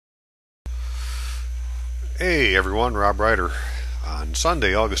Hey everyone, Rob Ryder on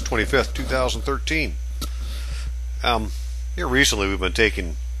Sunday, August 25th, 2013. Here recently we've been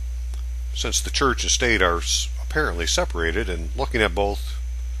taking, since the church and state are apparently separated, and looking at both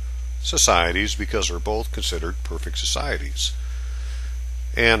societies because they're both considered perfect societies.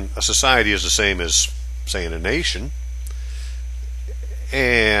 And a society is the same as, saying, a nation.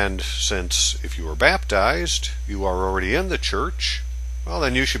 And since if you are baptized, you are already in the church, well,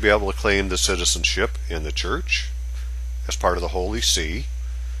 then you should be able to claim the citizenship in the church as part of the Holy See,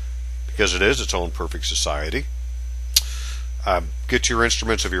 because it is its own perfect society. Get your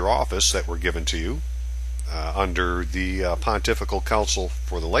instruments of your office that were given to you under the Pontifical Council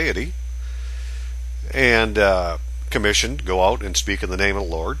for the Laity, and commissioned, go out and speak in the name of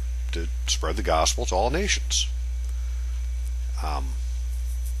the Lord to spread the gospel to all nations.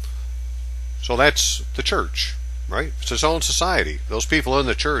 So that's the church, right? It's its own society. Those people in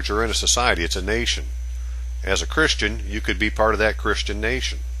the church are in a society. It's a nation. As a Christian, you could be part of that Christian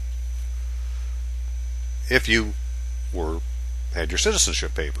nation if you had your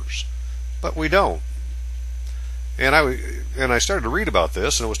citizenship papers, but we don't. And I started to read about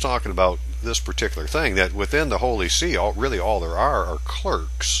this, and it was talking about this particular thing, that within the Holy See, really all there are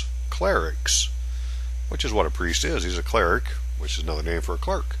clerks, clerics, which is what a priest is. He's a cleric, which is another name for a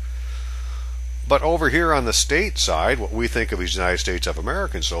clerk. But over here on the state side, what we think of as the United States of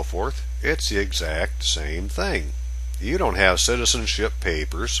America and so forth, it's the exact same thing. You don't have citizenship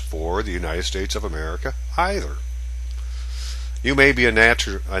papers for the United States of America either. You may be a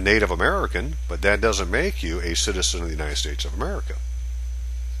Native American, but that doesn't make you a citizen of the United States of America.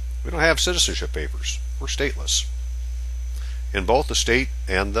 We don't have citizenship papers. We're stateless in both the state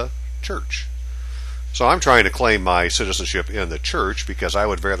and the church. So I'm trying to claim my citizenship in the church because I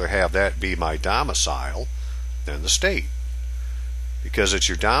would rather have that be my domicile than the state. Because it's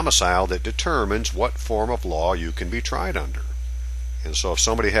your domicile that determines what form of law you can be tried under. And so if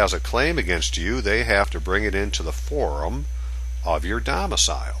somebody has a claim against you, they have to bring it into the forum of your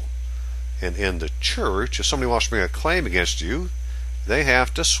domicile. And in the church, if somebody wants to bring a claim against you, they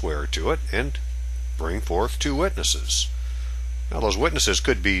have to swear to it and bring forth two witnesses. Now, those witnesses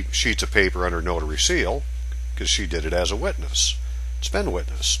could be sheets of paper under notary seal, because she did it as a witness. It's been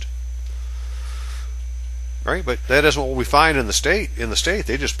witnessed. Right? But that isn't what we find in the state. In the state,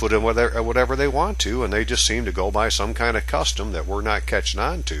 they just put in whatever they want to, and they just seem to go by some kind of custom that we're not catching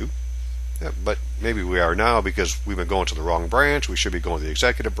on to. Yeah, but maybe we are now, because we've been going to the wrong branch. We should be going to the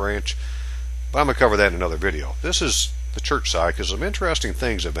executive branch. But I'm going to cover that in another video. This is the church side, because some interesting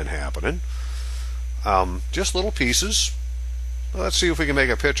things have been happening. Just little pieces. Let's see if we can make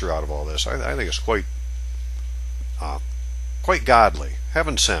a picture out of all this. I think it's quite godly.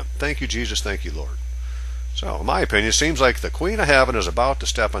 Heaven sent. Thank you, Jesus. Thank you, Lord. So, in my opinion, it seems like the Queen of Heaven is about to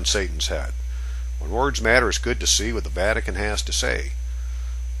step on Satan's head. When words matter, it's good to see what the Vatican has to say.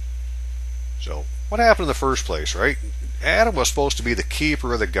 So, what happened in the first place, right? Adam was supposed to be the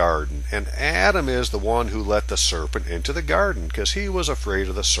keeper of the garden, and Adam is the one who let the serpent into the garden because he was afraid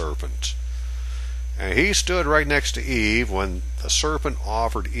of the serpent. And he stood right next to Eve when the serpent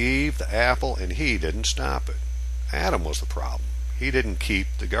offered Eve the apple, and he didn't stop it. Adam was the problem. He didn't keep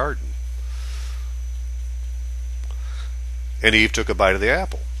the garden. And Eve took a bite of the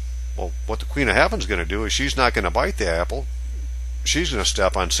apple. Well, what the Queen of Heaven's going to do is she's not going to bite the apple. She's going to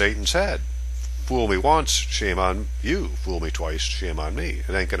step on Satan's head. Fool me once, shame on you. Fool me twice, shame on me.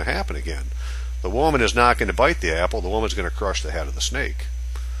 It ain't going to happen again. The woman is not going to bite the apple. The woman's going to crush the head of the snake.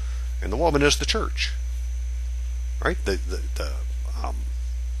 And the woman is the church, right? The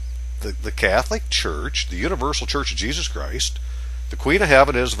Catholic Church, the Universal Church of Jesus Christ. The Queen of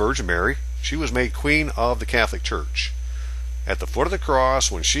Heaven is Virgin Mary. She was made Queen of the Catholic Church. At the foot of the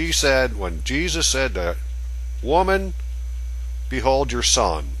cross, when Jesus said to woman, behold your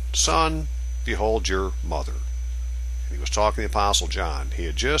son, son, behold your mother. And he was talking to the Apostle John. He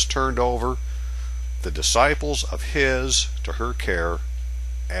had just turned over the disciples of his to her care,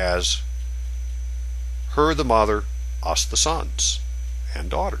 as her the mother, us the sons and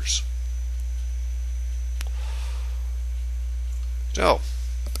daughters. So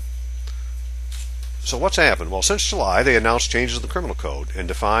what's happened? Well, since July, they announced changes in the criminal code and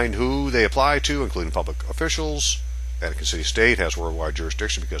defined who they apply to, including public officials. Vatican City State has worldwide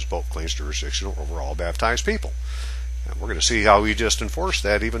jurisdiction because Pope claims jurisdiction over all baptized people. And we're going to see how he just enforced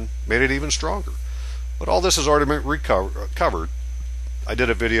that, made it even stronger. But all this has already been covered. I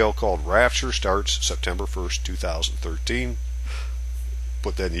did a video called Rapture Starts September 1st, 2013.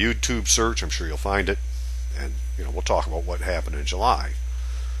 Put that in the YouTube search. I'm sure you'll find it. And, we'll talk about what happened in July.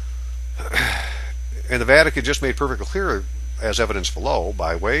 And the Vatican just made perfectly clear as evidenced below,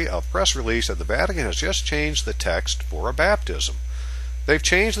 by way of press release that the Vatican has just changed the text for a baptism. They've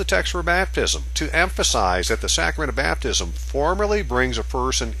changed the text for baptism to emphasize that the sacrament of baptism formally brings a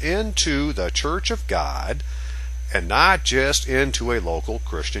person into the Church of God and not just into a local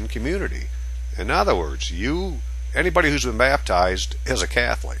Christian community. In other words, anybody who's been baptized is a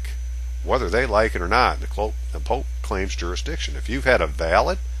Catholic, whether they like it or not. The Pope claims jurisdiction. If you've had a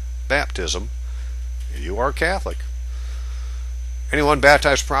valid baptism, you are Catholic. Anyone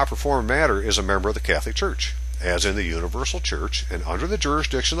baptized in proper form and matter is a member of the Catholic Church, as in the Universal Church, and under the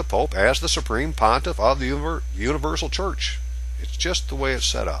jurisdiction of the Pope as the Supreme Pontiff of the Universal Church. It's just the way it's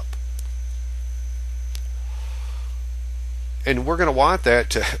set up. And we're going to want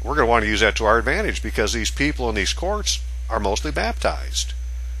to use that to our advantage, because these people in these courts are mostly baptized.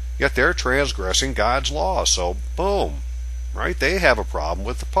 Yet they're transgressing God's law. So, boom, right? They have a problem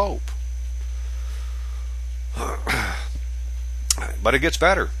with the Pope. But it gets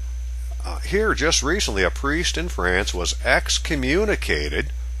better. Here, just recently, a priest in France was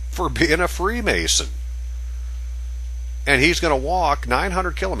excommunicated for being a Freemason. And he's going to walk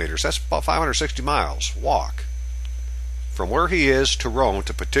 900 kilometers, that's about 560 miles, walk, from where he is to Rome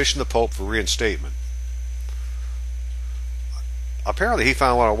to petition the Pope for reinstatement. Apparently he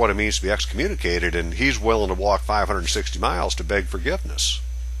found out what it means to be excommunicated, and he's willing to walk 560 miles to beg forgiveness.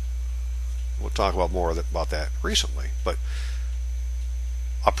 We'll talk about more about that recently. But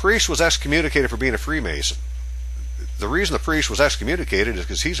a priest was excommunicated for being a Freemason. The reason the priest was excommunicated is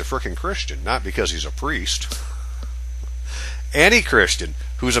because he's a frickin' Christian, not because he's a priest. Any Christian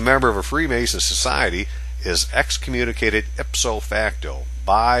who's a member of a Freemason society is excommunicated ipso facto,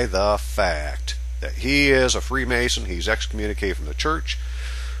 by the fact that he is a Freemason. He's excommunicated from the church,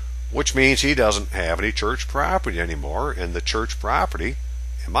 which means he doesn't have any church property anymore, and the church property,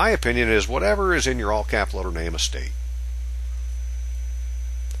 in my opinion, is whatever is in your all-capital letter name estate.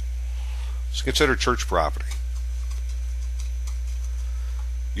 It's considered church property.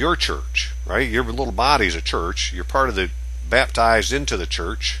 Your church, right? Your little body's a church. You're part of the, baptized into the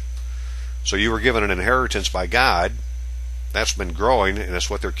church. So you were given an inheritance by God. That's been growing, and it's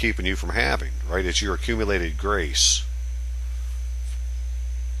what they're keeping you from having, right? It's your accumulated grace.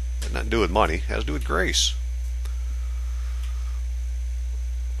 It has nothing to do with money. It has to do with grace.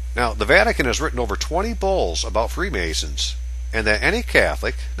 Now, the Vatican has written over 20 bulls about Freemasons, and that any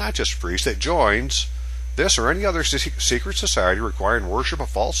Catholic, not just priest, that joins this or any other secret society requiring worship of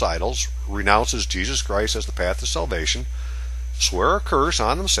false idols, renounces Jesus Christ as the path to salvation, swear a curse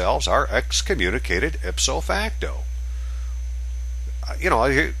on themselves, are excommunicated ipso facto. You know, I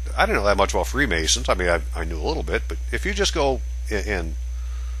didn't know that much about Freemasons. I mean, I knew a little bit, but if you just go into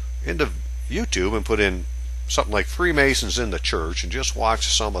YouTube and put in something like Freemasons in the church and just watch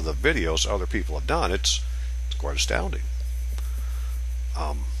some of the videos other people have done, it's quite astounding.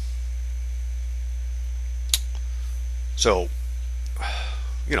 So,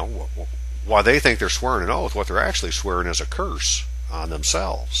 you know, while they think they're swearing an oath, what they're actually swearing is a curse on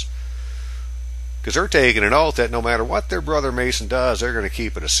themselves. Because they're taking an oath that no matter what their brother Mason does, they're going to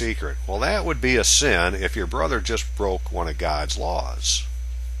keep it a secret. Well, that would be a sin if your brother just broke one of God's laws,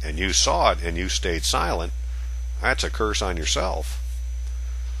 and you saw it and you stayed silent. That's a curse on yourself.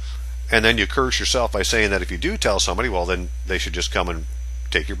 And then you curse yourself by saying that if you do tell somebody, well, then they should just come and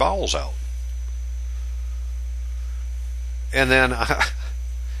take your bowels out. And then,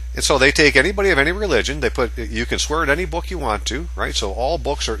 and so they take anybody of any religion, they put, you can swear at any book you want to, right? So all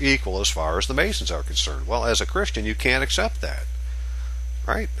books are equal as far as the Masons are concerned. Well, as a Christian, you can't accept that,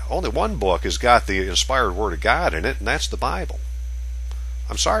 right? Only one book has got the inspired Word of God in it, and that's the Bible.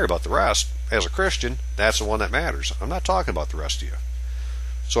 I'm sorry about the rest. As a Christian, that's the one that matters. I'm not talking about the rest of you.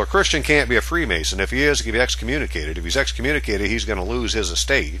 So a Christian can't be a Freemason. If he is, he can be excommunicated. If he's excommunicated, he's going to lose his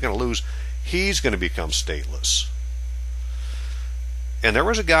estate. He's going to become stateless. And there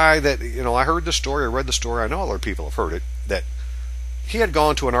was a guy that, you know, I heard the story, I read the story, I know other people have heard it, that he had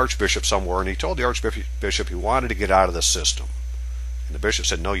gone to an archbishop somewhere, and he told the archbishop he wanted to get out of the system. And the bishop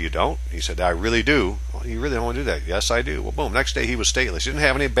said, no, you don't. He said, I really do. Well, you really don't want to do that. Yes, I do. Well, boom, next day he was stateless. He didn't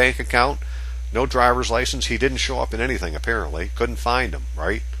have any bank account, no driver's license. He didn't show up in anything, apparently. Couldn't find him,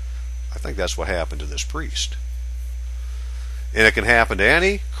 right? I think that's what happened to this priest. And it can happen to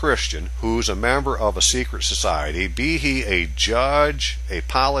any Christian who's a member of a secret society, be he a judge, a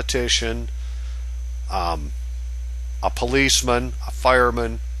politician, a policeman, a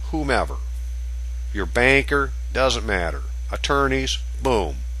fireman, whomever. Your banker, doesn't matter. Attorneys,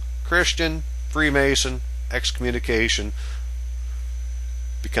 boom. Christian, Freemason, excommunication,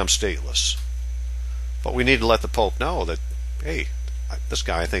 become stateless. But we need to let the Pope know that, hey, this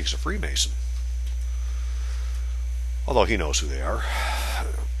guy I think is a Freemason. although he knows who they are.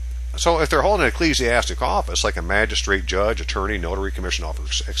 So if they're holding an ecclesiastic office, like a magistrate, judge, attorney, notary, commission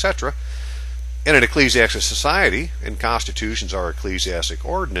officer, etc., in an ecclesiastic society, and constitutions are ecclesiastic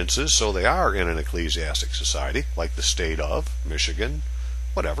ordinances, so they are in an ecclesiastic society, like the state of Michigan,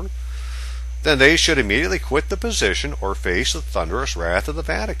 whatever, then they should immediately quit the position or face the thunderous wrath of the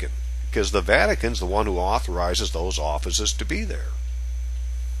Vatican, because the Vatican's the one who authorizes those offices to be there.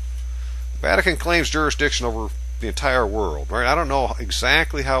 The Vatican claims jurisdiction over the entire world, right? I don't know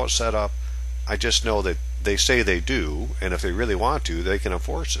exactly how it's set up. I just know that they say they do, and if they really want to, they can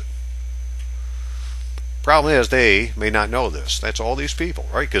enforce it. Problem is, they may not know this. That's all these people,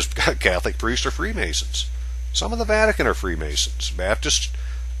 right? Because Catholic priests are Freemasons. Some of the Vatican are Freemasons.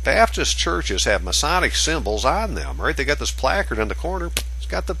 Baptist churches have Masonic symbols on them, right? They got this placard in the corner. It's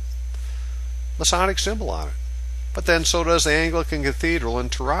got the Masonic symbol on it. But then so does the Anglican Cathedral in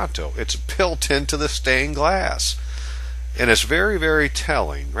Toronto. It's built into the stained glass. And it's very, very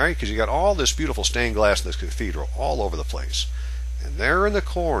telling, right? Because you got all this beautiful stained glass in this cathedral all over the place. And there in the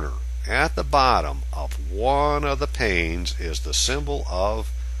corner, at the bottom of one of the panes, is the symbol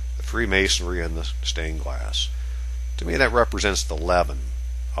of the Freemasonry in the stained glass. To me, that represents the leaven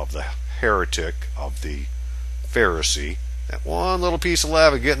of the heretic, of the Pharisee. That one little piece of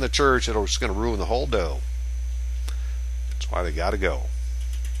leaven get in the church, it's going to ruin the whole dough. That's why they got to go.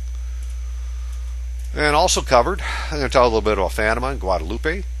 And also covered, I'm going to talk a little bit about Fatima and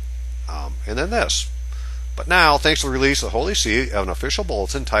Guadalupe, and then this. But now, thanks to the release of the Holy See of an official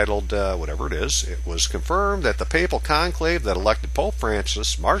bulletin titled whatever it is, it was confirmed that the papal conclave that elected Pope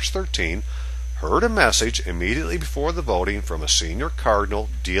Francis March 13 heard a message immediately before the voting from a senior cardinal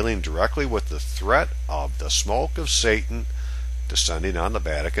dealing directly with the threat of the smoke of Satan descending on the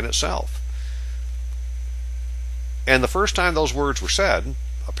Vatican itself. And the first time those words were said,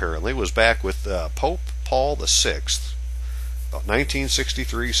 apparently, was back with Pope Paul VI, about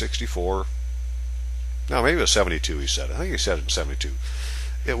 1963-64. No, maybe it was 72 he said it. I think he said it in 72.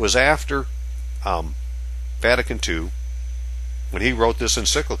 It was after Vatican II, when he wrote this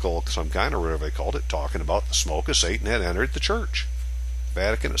encyclical, some kind, or whatever they called it, talking about the smoke of Satan had entered the church,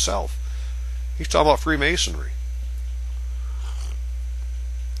 Vatican itself. He's talking about Freemasonry.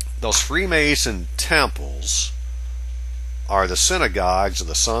 Those Freemason temples are the synagogues of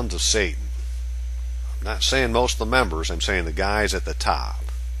the sons of Satan. I'm not saying most of the members, I'm saying the guys at the top.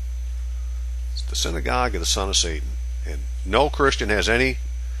 It's the synagogue of the son of Satan. And no Christian has any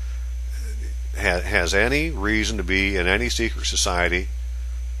reason to be in any secret society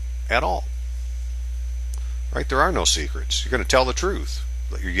at all. Right? There are no secrets. You're going to tell the truth.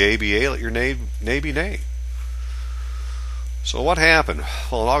 Let your yea be yea, let your nay be nay. So what happened?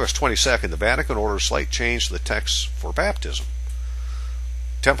 Well, on August 22nd, the Vatican ordered a slight change to the text for baptism.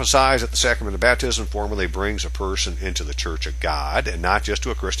 To emphasize that the sacrament of baptism formally brings a person into the Church of God and not just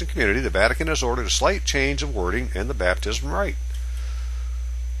to a Christian community, the Vatican has ordered a slight change of wording in the baptism rite.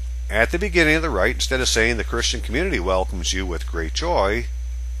 At the beginning of the rite, instead of saying the Christian community welcomes you with great joy,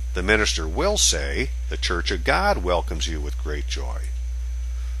 the minister will say the Church of God welcomes you with great joy.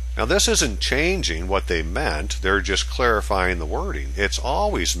 Now, this isn't changing what they meant, they're just clarifying the wording. It's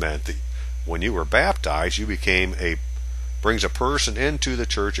always meant that when you were baptized, you brings a person into the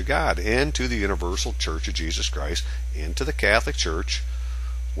Church of God, into the universal Church of Jesus Christ, into the Catholic Church,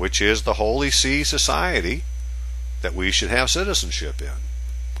 which is the Holy See society that we should have citizenship in.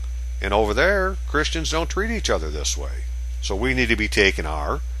 And over there, Christians don't treat each other this way. So we need to be taking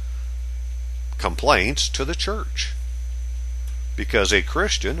our complaints to the church. Because a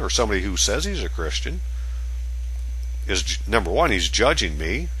Christian, or somebody who says he's a Christian, is, number one, he's judging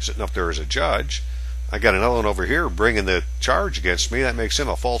me, sitting up there as a judge. I got another one over here bringing the charge against me. That makes him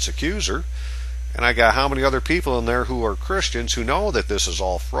a false accuser. And I got how many other people in there who are Christians who know that this is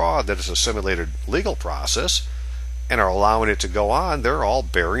all fraud, that it's a simulated legal process, and are allowing it to go on. They're all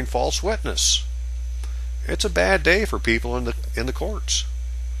bearing false witness. It's a bad day for people in the courts.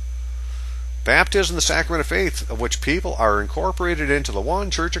 Baptism, the sacrament of faith, of which people are incorporated into the one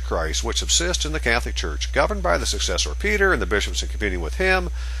Church of Christ, which subsists in the Catholic Church, governed by the successor of Peter and the bishops in communion with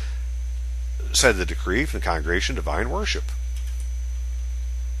him, said the decree from the Congregation of Divine Worship.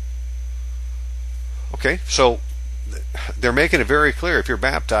 Okay, so they're making it very clear, if you're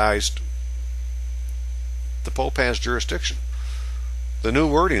baptized, the Pope has jurisdiction. The new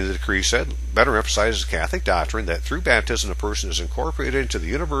wording of the decree said, better emphasizes Catholic doctrine that through baptism a person is incorporated into the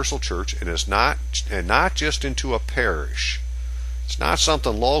universal church and not just into a parish. It's not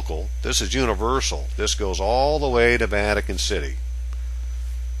something local. This is universal. This goes all the way to Vatican City.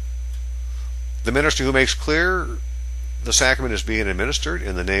 The minister who makes clear the sacrament is being administered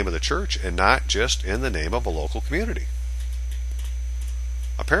in the name of the church and not just in the name of a local community.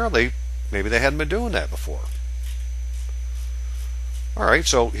 Apparently, maybe they hadn't been doing that before. All right,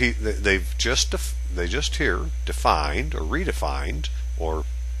 so they just here defined or redefined or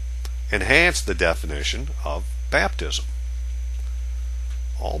enhanced the definition of baptism.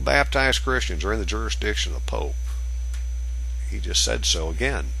 All baptized Christians are in the jurisdiction of the Pope. He just said so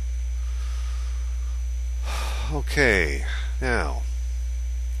again. Okay, now,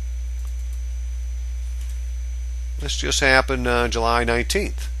 this just happened July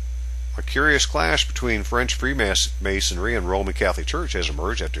 19th. A curious clash between French Freemasonry and Roman Catholic Church has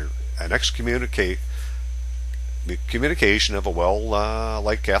emerged after an excommunication of a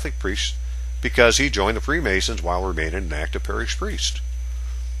well-liked Catholic priest because he joined the Freemasons while remaining an active parish priest.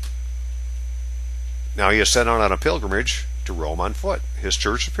 Now he is set out on a pilgrimage to Rome on foot. His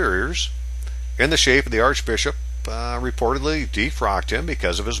church superiors, in the shape of the Archbishop, reportedly defrocked him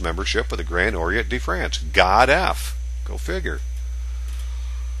because of his membership with the Grand Orient de France. God F. Go figure.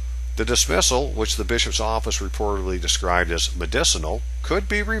 The dismissal, which the bishop's office reportedly described as medicinal, could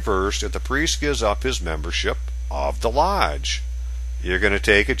be reversed if the priest gives up his membership of the lodge. You're going to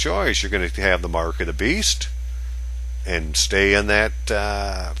take a choice. You're going to have the mark of the beast and stay in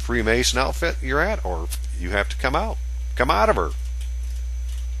that Freemason outfit you're at, or you have to come out. Come out of her.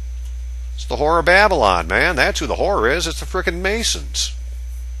 It's the whore of Babylon, man. That's who the whore is. It's the frickin' Masons.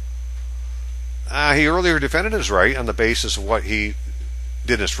 He earlier defended his right on the basis of what he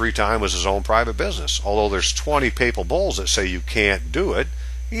did in his free time was his own private business. Although there's 20 papal bulls that say you can't do it,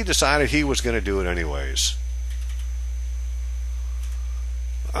 he decided he was going to do it anyways.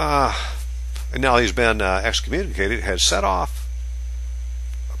 And now he's been excommunicated, has set off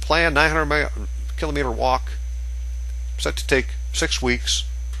a planned 900-kilometer walk, set to take 6 weeks.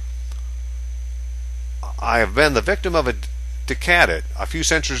 I have been the victim of a decadent. A few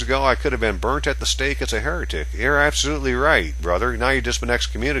centuries ago, I could have been burnt at the stake as a heretic. You're absolutely right, brother. Now you've just been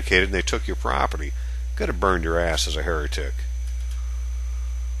excommunicated and they took your property. Could have burned your ass as a heretic.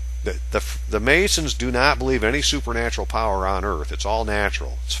 The Masons do not believe any supernatural power on earth. It's all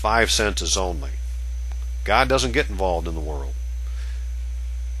natural. It's 5 senses only. God doesn't get involved in the world.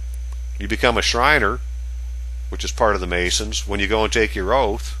 You become a Shriner, which is part of the Masons. When you go and take your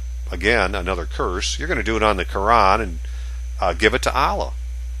oath, again, another curse, you're going to do it on the Quran and give it to Allah.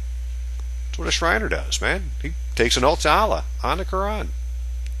 That's what a Shriner does, man. He takes an oath to Allah on the Quran.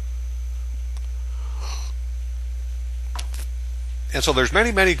 And so there's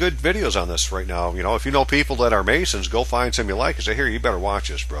many, many good videos on this right now. You know, if you know people that are Masons, go find some you like and say, here, you better watch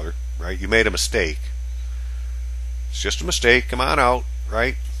this, brother. Right? You made a mistake. It's just a mistake. Come on out,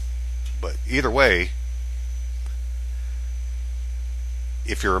 right? But either way,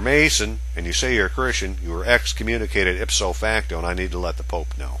 if you're a Mason and you say you're a Christian, you were excommunicated ipso facto, and I need to let the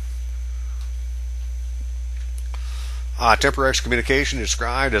Pope know. Temporary excommunication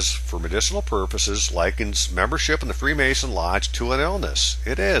described as for medicinal purposes likens membership in the Freemason Lodge to an illness.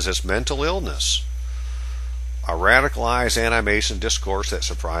 It is. It's mental illness. A radicalized anti-Mason discourse that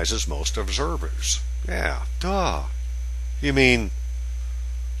surprises most observers. Yeah, duh. You mean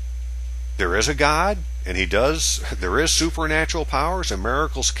there is a God, and there is supernatural powers, and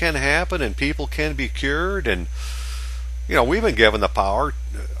miracles can happen, and people can be cured, and, you know, we've been given the power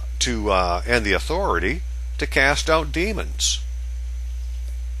to, and the authority to cast out demons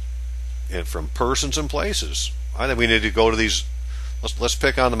and from persons and places. I think we need to go to these. Let's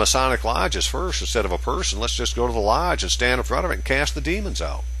pick on the Masonic lodges first instead of a person. Let's just go to the lodge and stand in front of it and cast the demons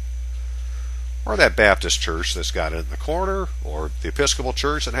out. Or that Baptist church that's got it in the corner, or the Episcopal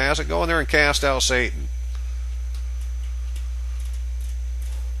church that has it. Go in there and cast out Satan.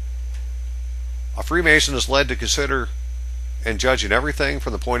 A Freemason is led to consider and judging everything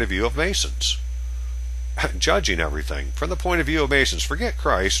from the point of view of Masons. Judging everything from the point of view of Masons. Forget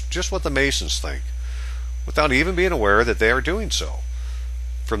Christ, just what the Masons think, without even being aware that they are doing so.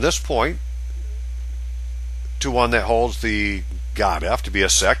 From this point to one that holds the God F to be a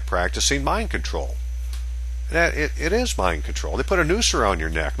sect practicing mind control. That it is mind control. They put a noose around your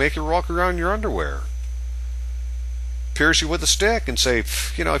neck, make you walk around in your underwear, pierce you with a stick, and say,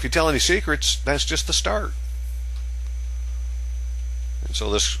 you know, if you tell any secrets, that's just the start. And so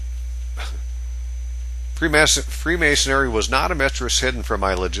this Freemasonry was not a mistress hidden from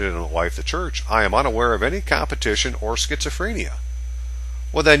my legitimate wife, the church. I am unaware of any competition or schizophrenia.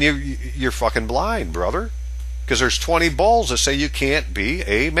 Well, then you're fucking blind, brother. Because there's 20 bulls that say you can't be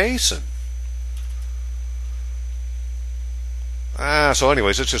a Mason. So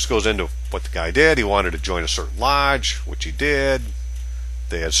anyways, it just goes into what the guy did. He wanted to join a certain lodge, which he did.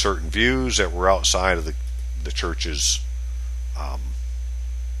 They had certain views that were outside of the church's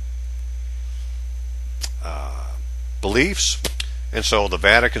beliefs. And so the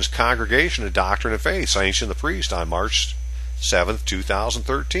Vatican's Congregation of Doctrine and Faith sanctioned the priest on March 7th,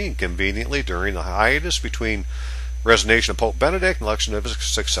 2013, conveniently during the hiatus between resignation of Pope Benedict and election of his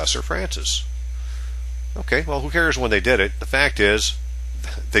successor, Francis. Okay, well, who cares when they did it? The fact is,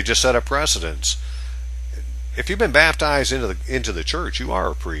 they just set up precedents. If you've been baptized into the church, you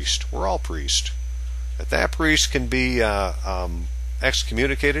are a priest. We're all priests. If that priest can be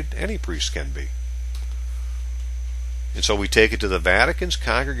excommunicated, any priest can be. And so we take it to the Vatican's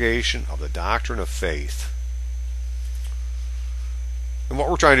Congregation of the Doctrine of Faith. And what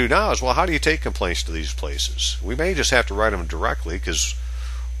we're trying to do now is, well, how do you take complaints to these places? We may just have to write them directly, because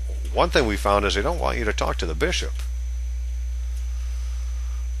one thing we found is they don't want you to talk to the bishop.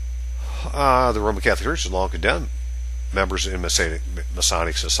 The Roman Catholic Church has long condemned members in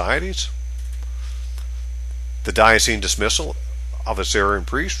Masonic societies. The diocesan dismissal of a Syrian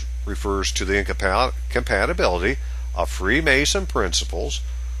priest refers to the incompatibility of Freemason principles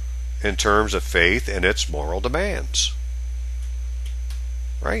in terms of faith and its moral demands.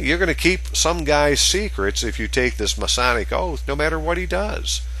 Right? You're going to keep some guy's secrets if you take this Masonic oath, no matter what he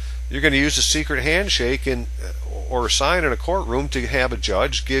does. You're going to use a secret handshake or sign in a courtroom to have a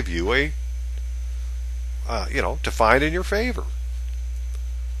judge give you a, to find in your favor.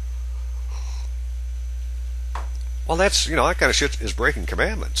 Well, that's, that kind of shit is breaking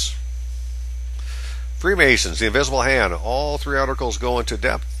commandments. Freemasons, the invisible hand. All three articles go into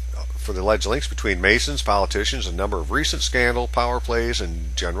depth for the alleged links between Masons, politicians, and a number of recent scandal, power plays,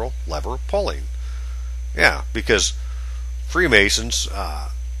 and general lever pulling. Yeah, because Freemasons,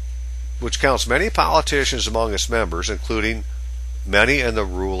 which counts many politicians among its members, including many in the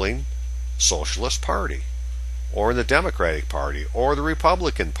ruling Socialist Party, or in the Democratic Party, or the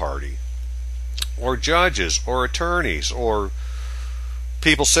Republican Party, or judges, or attorneys, or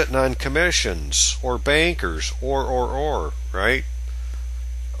people sitting on commissions, or bankers, or, right?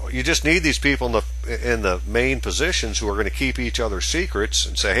 You just need these people in the main positions who are going to keep each other's secrets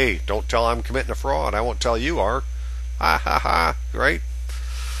and say, hey, don't tell I'm committing a fraud. I won't tell you are. Ha ha ha, right?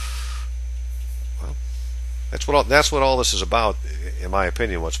 Well, that's what all this is about, in my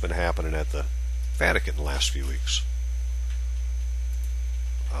opinion, what's been happening at the Vatican the last few weeks.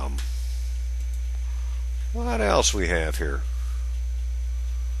 What else we have here?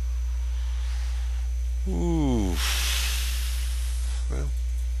 Ooh. Well,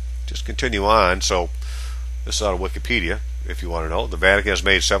 just continue on. So, this is out of Wikipedia, if you want to know. The Vatican has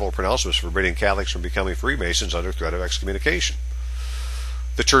made several pronouncements forbidding Catholics from becoming Freemasons under threat of excommunication.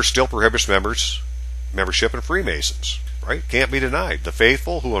 The Church still prohibits membership in Freemasons, right? Can't be denied. The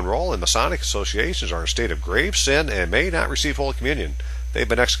faithful who enroll in Masonic associations are in a state of grave sin and may not receive Holy Communion. They've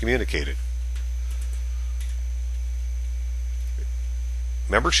been excommunicated.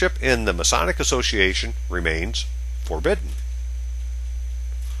 Membership in the Masonic Association remains forbidden.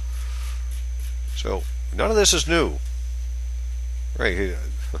 So, none of this is new. Right,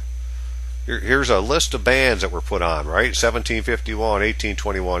 here's a list of bans that were put on, right? 1751,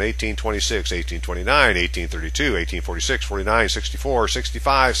 1821, 1826, 1829, 1832, 1846, 49, 64,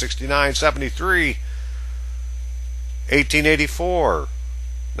 65, 69, 73, 1884,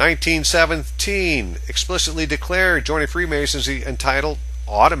 1917, explicitly declared joining Freemasonry entitled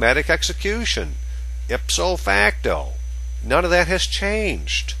automatic execution, ipso facto. None of that has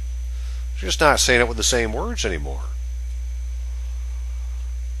changed. You're just not saying it with the same words anymore.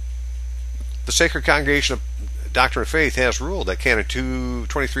 The Sacred Congregation of Doctrine of Faith has ruled that Canon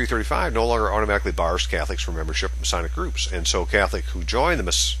 2335 no longer automatically bars Catholics from membership in Masonic groups, and so Catholic who join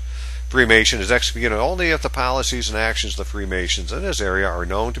the Freemason is excommunicated only if the policies and actions of the Freemasons in this area are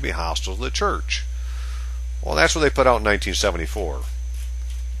known to be hostile to the Church. Well, that's what they put out in 1974.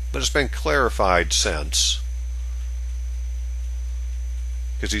 But it's been clarified since.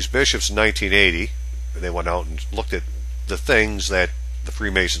 Because these bishops in 1980, they went out and looked at the things that the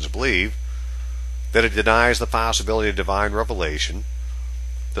Freemasons believe, that it denies the possibility of divine revelation.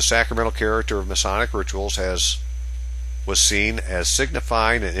 The sacramental character of Masonic rituals was seen as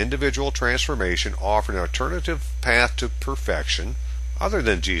signifying an individual transformation, offering an alternative path to perfection other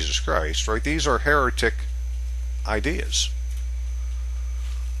than Jesus Christ. Right? These are heretic ideas.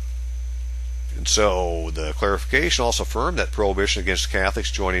 And so the clarification also affirmed that prohibition against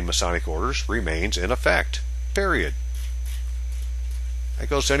Catholics joining Masonic orders remains in effect. Period. That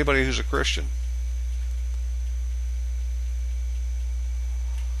goes to anybody who's a Christian.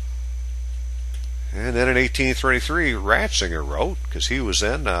 And then in 1833, Ratzinger wrote, because he was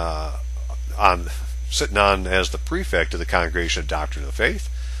then sitting on as the prefect of the Congregation of Doctrine of the Faith,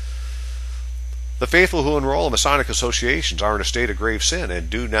 The faithful who enroll in Masonic associations are in a state of grave sin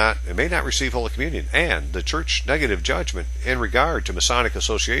and may not receive Holy Communion. And the Church negative judgment in regard to Masonic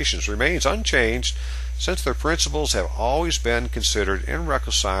associations remains unchanged, since their principles have always been considered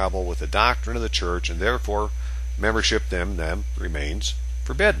irreconcilable with the doctrine of the Church, and therefore membership in them remains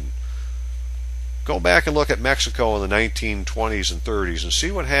forbidden. Go back and look at Mexico in the 1920s and 30s and see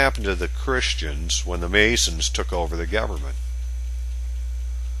what happened to the Christians when the Masons took over the government,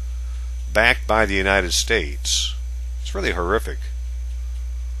 backed by the United States. It's really horrific.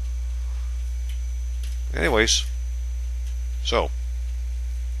 Anyways, so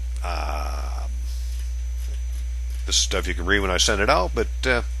this stuff you can read when I send it out, but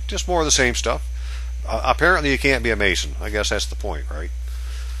just more of the same stuff. Apparently you can't be a Mason. I guess that's the point, right?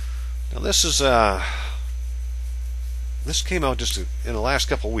 Now this came out just in the last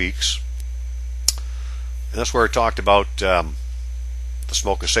couple of weeks, and that's where I talked about the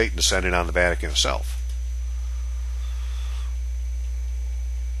smoke of Satan descending on the Vatican itself.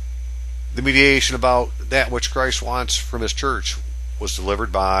 The mediation about that which Christ wants from his church was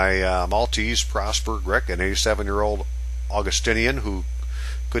delivered by Maltese Prosper Grech, an 87-year-old Augustinian who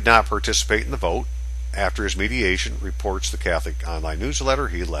could not participate in the vote. After his mediation, reports the Catholic online newsletter,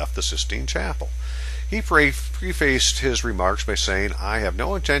 he left the Sistine Chapel. He prefaced his remarks by saying, "I have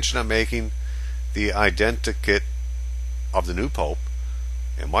no intention of making the identikit of the new Pope,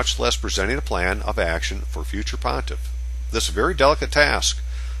 and much less presenting a plan of action for future pontiff. This very delicate task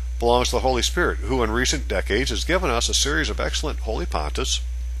belongs to the Holy Spirit, who in recent decades has given us a series of excellent holy pontiffs.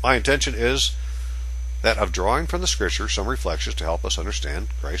 My intention is that of drawing from the Scripture some reflections to help us understand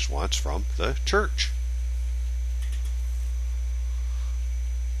Christ's wants from the Church."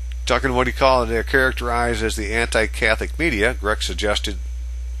 Talking what he characterized as the anti-Catholic media, Grech suggested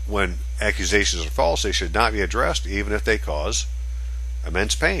when accusations are false, they should not be addressed, even if they cause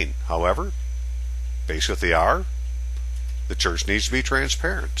immense pain. However, based what they are, the Church needs to be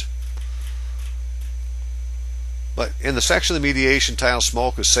transparent. But in the section of the mediation titled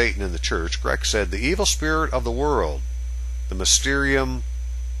 "Smoke of Satan in the Church," Grech said, "The evil spirit of the world, the mysterium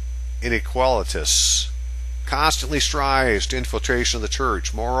inequalitas, constantly strives to infiltration of the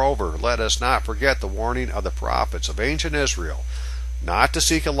Church. Moreover, let us not forget the warning of the prophets of ancient Israel, not to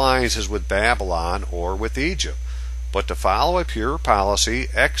seek alliances with Babylon or with Egypt, but to follow a pure policy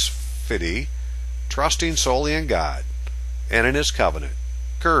ex fide, trusting solely in God and in his covenant.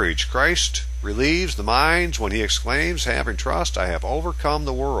 Courage, Christ relieves the minds when he exclaims, having trust, I have overcome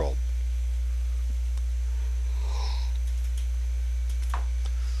the world."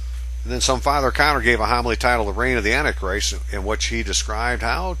 And then some Father Connor gave a homily titled "The Reign of the Antichrist," in which he described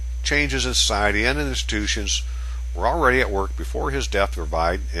how changes in society and in institutions were already at work before his death to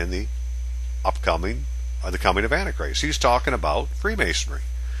provide in the coming of Antichrist. He's talking about Freemasonry.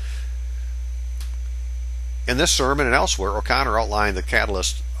 In this sermon and elsewhere, O'Connor outlined the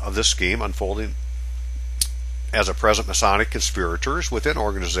catalyst of this scheme unfolding as a present Masonic conspirators within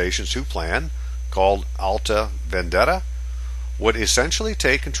organizations who plan, called Alta Vendetta, would essentially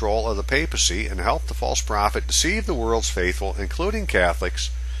take control of the papacy and help the false prophet deceive the world's faithful, including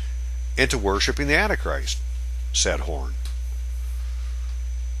Catholics, into worshiping the Antichrist, said Horn.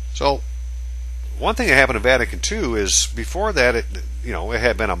 So, one thing that happened in Vatican II is before that, it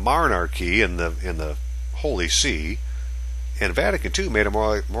had been a monarchy in the Holy See, and Vatican II made it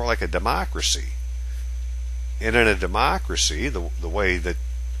more like a democracy. And in a democracy, the way that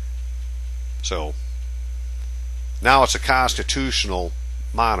now it's a constitutional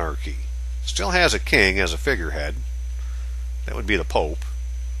monarchy. Still has a king as a figurehead. That would be the Pope.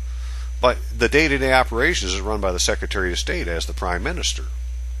 But the day-to-day operations is run by the Secretary of State as the Prime Minister.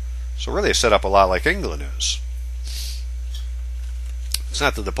 So really it's set up a lot like England is. It's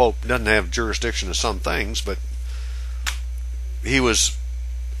not that the Pope doesn't have jurisdiction to some things, but he was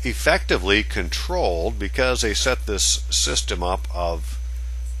effectively controlled because they set this system up of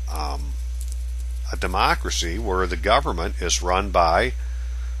a democracy where the government is run by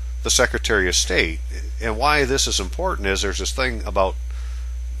the Secretary of State. And why this is important is there's this thing about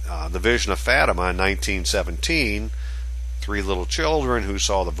the vision of Fatima in 1917, 3 little children who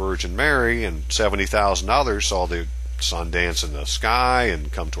saw the Virgin Mary, and 70,000 others saw the sun dance in the sky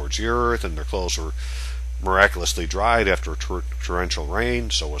and come towards the earth, and their clothes were miraculously dried after a torrential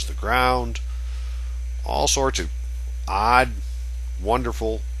rain, so was the ground. All sorts of odd,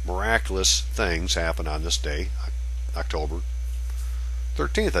 wonderful, miraculous things happen on this day, October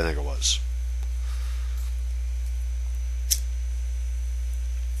 13th, I think it was.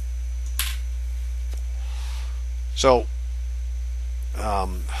 So,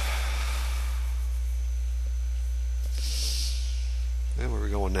 and where are we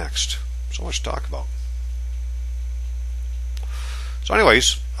going next? So much to talk about. So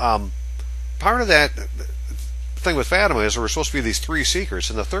anyways, part of that thing with Fatima is there were supposed to be these 3 secrets,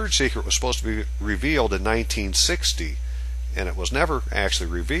 and the 3rd secret was supposed to be revealed in 1960, and it was never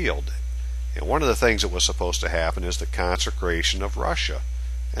actually revealed. And one of the things that was supposed to happen is the consecration of Russia,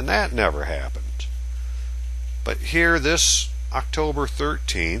 and that never happened. But here, this October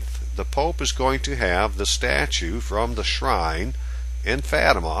 13th, the Pope is going to have the statue from the shrine in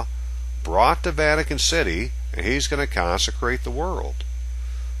Fatima brought to Vatican City, and he's going to consecrate the world.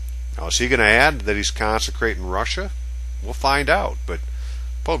 Now, is he going to add that he's consecrating Russia? We'll find out. But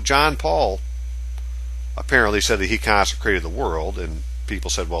Pope John Paul apparently said that he consecrated the world, and people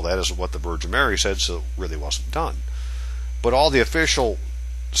said, well, that isn't what the Virgin Mary said, so it really wasn't done. But all the official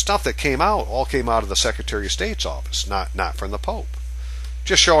stuff that came out all came out of the Secretary of State's office, not from the Pope.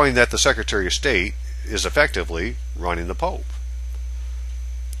 Just showing that the Secretary of State is effectively running the Pope.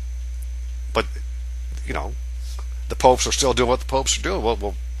 But, you know, the popes are still doing what the popes are doing.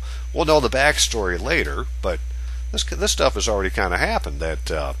 We'll know the backstory later, but this stuff has already kind of happened, that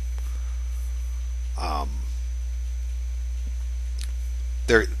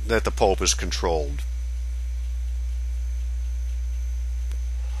that the Pope is controlled.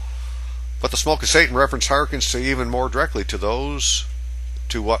 But the smoke of Satan reference harkens to even more directly to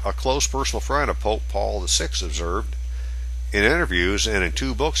what a close personal friend of Pope Paul VI observed in interviews and in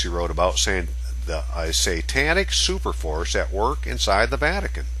 2 books he wrote about, saying a satanic superforce at work inside the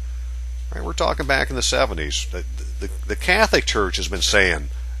Vatican. Right, we're talking back in the 70s. The Catholic Church has been saying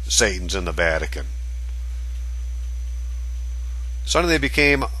Satan's in the Vatican. Suddenly it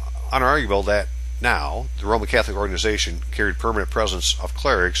became unarguable that now the Roman Catholic organization carried permanent presence of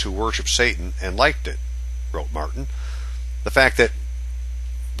clerics who worshiped Satan and liked it, wrote Martin. The fact that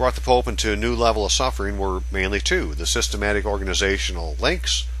brought the Pope into a new level of suffering were mainly 2: the systematic organizational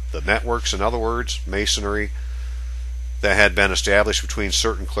links, the networks, in other words, Masonry, that had been established between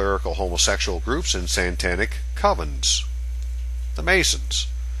certain clerical homosexual groups and satanic covens, the Masons,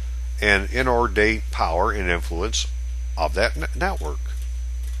 and inordinate power and influence of that network.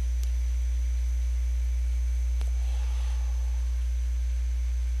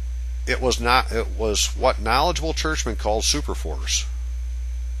 It was what knowledgeable churchmen called superforce.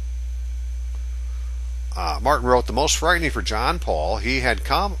 Martin wrote, the most frightening for John Paul, he had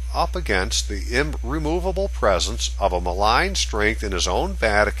come up against the irremovable presence of a malign strength in his own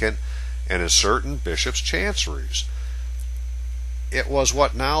Vatican and in certain bishops' chanceries. It was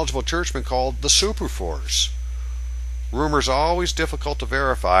what knowledgeable churchmen called the superforce. Rumors always difficult to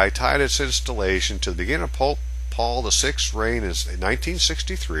verify tied its installation to the beginning of Pope Paul VI's reign in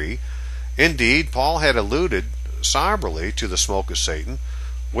 1963. Indeed, Paul had alluded somberly to the smoke of Satan,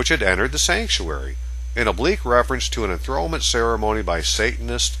 which had entered the sanctuary, in oblique reference to an enthronement ceremony by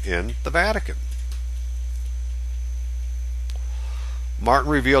Satanists in the Vatican.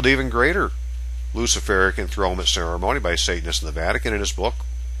 Martin revealed even greater Luciferic enthronement ceremony by Satanists in the Vatican in his book,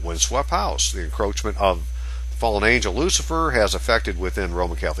 Windswept House. The encroachment of the fallen angel Lucifer has affected within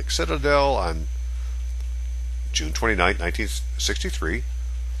Roman Catholic Citadel on June 29, 1963.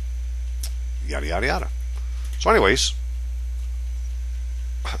 Yada, yada, yada. So anyways,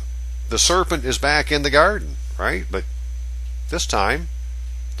 the serpent is back in the garden, right? But this time,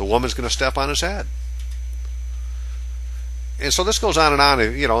 the woman's going to step on his head. And so this goes on,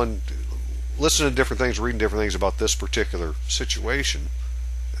 you know, and listening to different things, reading different things about this particular situation.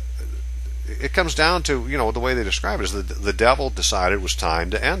 It comes down to, you know, the way they describe it is the devil decided it was time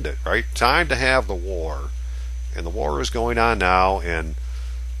to end it, right? Time to have the war. And the war is going on now, and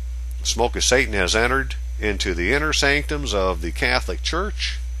the smoke of Satan has entered into the inner sanctums of the Catholic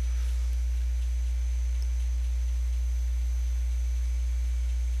Church.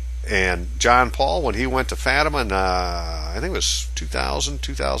 And John Paul, when he went to Fatima in, I think it was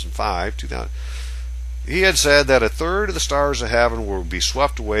 2005, he had said that 1/3 of the stars of heaven will be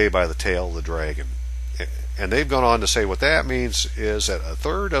swept away by the tail of the dragon. And they've gone on to say what that means is that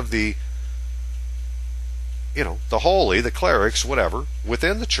 1/3 of the, you know, the holy, the clerics, whatever,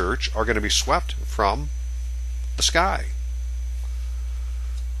 within the church are going to be swept from the sky.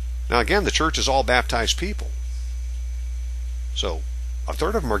 Now again, the church is all baptized people. So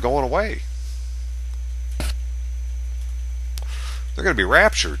 1/3 of them are going away. They're going to be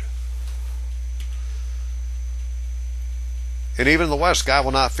raptured. And even in the West, God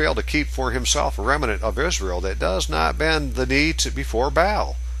will not fail to keep for himself a remnant of Israel that does not bend the knee before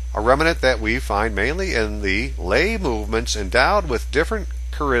Baal. A remnant that we find mainly in the lay movements endowed with different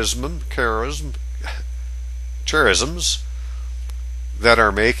charisms that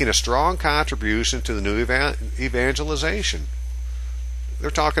are making a strong contribution to the new evangelization. They're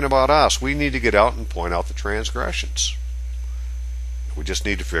talking about us. We need to get out and point out the transgressions. We just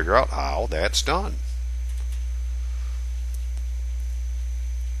need to figure out how that's done.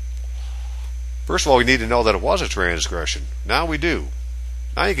 First of all, we need to know that it was a transgression. Now we do.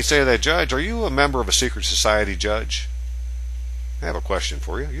 Now you can say to that judge, are you a member of a secret society, judge? I have a question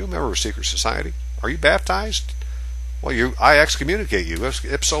for you. Are you a member of a secret society? Are you baptized? Well, I excommunicate you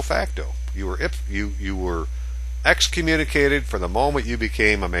ipso facto. You were excommunicated from the moment you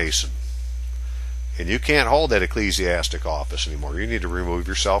became a Mason. And you can't hold that ecclesiastic office anymore. You need to remove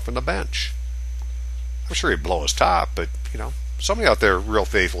yourself from the bench. I'm sure he'd blow his top, but, somebody out there, real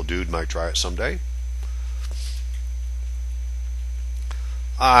faithful dude, might try it someday.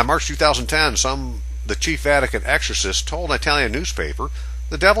 March 2010, the chief Vatican exorcist told an Italian newspaper,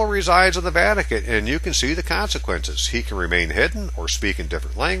 the devil resides in the Vatican, and you can see the consequences. He can remain hidden, or speak in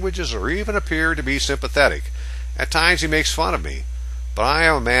different languages, or even appear to be sympathetic. At times he makes fun of me, but I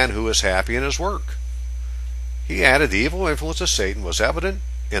am a man who is happy in his work. He added the evil influence of Satan was evident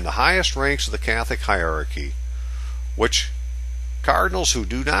in the highest ranks of the Catholic hierarchy, which cardinals who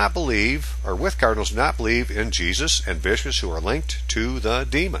do not believe, or with cardinals who do not believe in Jesus, and bishops who are linked to the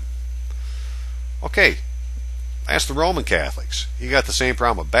demon. Okay, ask the Roman Catholics. You got the same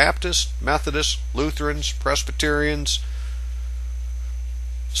problem with Baptists, Methodists, Lutherans, Presbyterians,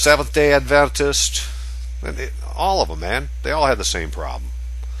 Seventh-day Adventists, all of them, man. They all had the same problem.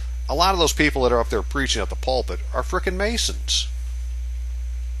 A lot of those people that are up there preaching at the pulpit are frickin' Masons.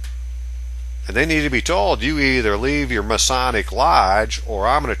 And they need to be told, you either leave your Masonic lodge or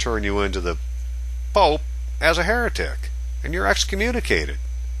I'm going to turn you into the Pope as a heretic. And you're excommunicated.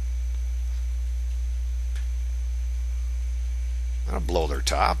 That'll blow their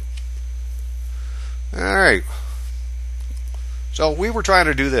top. Alright. So we were trying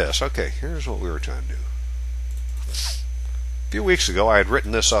to do this. Okay, here's what we were trying to do. A few weeks ago I had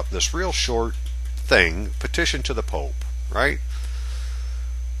written this up, this real short thing, petition to the Pope, right?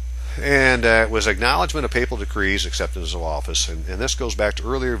 And it was acknowledgement of papal decrees, acceptance of office, and this goes back to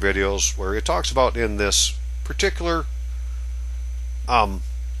earlier videos where it talks about in this particular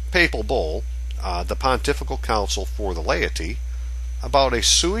papal bull, the Pontifical Council for the Laity, about a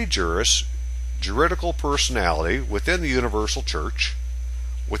sui juris juridical personality within the universal church,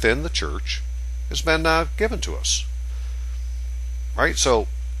 within the church, has been given to us. Right? So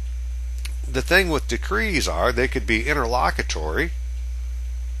the thing with decrees are they could be interlocutory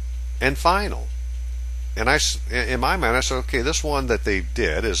and final. And in my mind, I said, okay, this one that they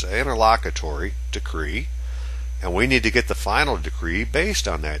did is an interlocutory decree, and we need to get the final decree based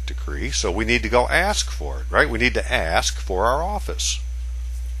on that decree, so we need to go ask for it, right? We need to ask for our office.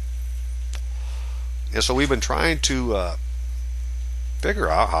 And so we've been trying to figure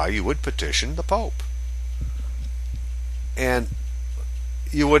out how you would petition the Pope. And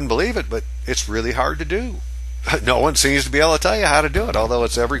you wouldn't believe it, but it's really hard to do. No one seems to be able to tell you how to do it, although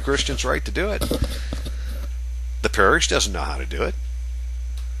it's every Christian's right to do it. The parish doesn't know how to do it.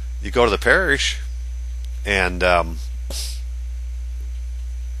 You go to the parish, and they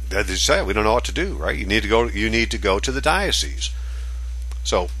say, we don't know what to do, right? You need to go to the diocese.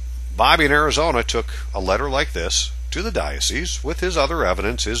 So Bobby in Arizona took a letter like this to the diocese with his other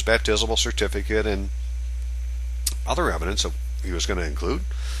evidence, his baptismal certificate, and other evidence that he was going to include.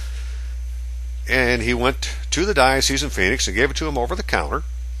 And he went to the diocese in Phoenix and gave it to him over the counter. And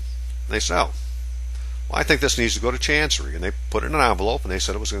they said, well, I think this needs to go to Chancery. And they put it in an envelope, and they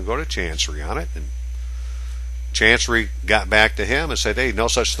said it was going to go to Chancery on it. And Chancery got back to him and said, hey, no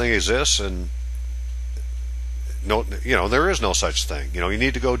such thing as this, and no, there is no such thing. You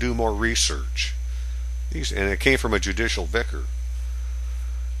need to go do more research. And it came from a judicial vicar.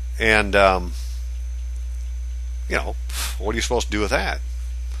 And, what are you supposed to do with that?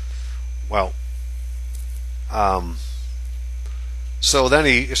 Well, so then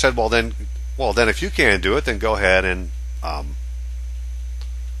he said, well then if you can't do it, then go ahead and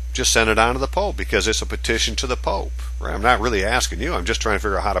just send it on to the Pope, because it's a petition to the Pope. Right? I'm not really asking you. I'm just trying to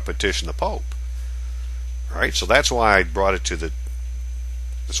figure out how to petition the Pope. Right? So that's why I brought it to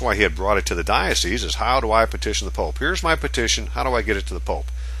that's why he had brought it to the diocese, is how do I petition the Pope? Here's my petition. How do I get it to the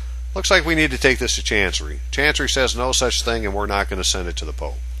Pope? Looks like we need to take this to Chancery. Chancery says no such thing, and we're not going to send it to the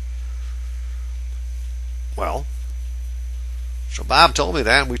Pope. Well, so Bob told me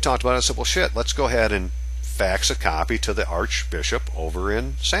that, and we talked about it. I said, well, shit, let's go ahead and fax a copy to the Archbishop over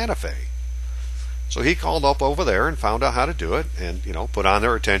in Santa Fe. So he called up over there and found out how to do it, and put on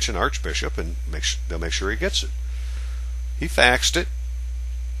their attention Archbishop, and they'll make sure he gets it. He faxed it.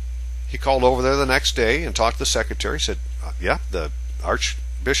 He called over there the next day and talked to the secretary. Said, yeah, the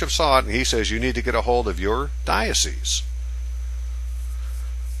Archbishop saw it, and he says you need to get a hold of your diocese.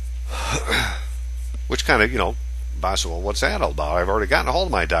 which kind of, Bob said, well, what's that all about? I've already gotten a hold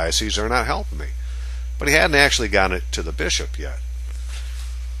of my diocese. They're not helping me. But he hadn't actually gotten it to the bishop yet.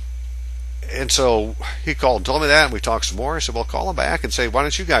 And so he called and told me that, and we talked some more. I said, well, call him back and say, why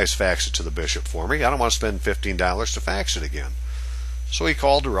don't you guys fax it to the bishop for me? I don't want to spend $15 to fax it again. So he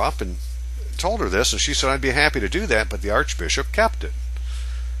called her up and told her this, and she said, I'd be happy to do that, but the archbishop kept it.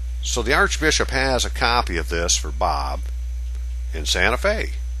 So the archbishop has a copy of this for Bob in Santa Fe.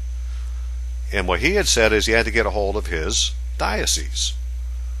 And what he had said is he had to get a hold of his diocese.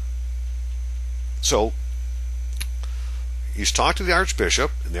 So he's talked to the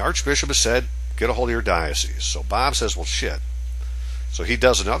archbishop, and the archbishop has said, get a hold of your diocese. So Bob says, well, shit. So he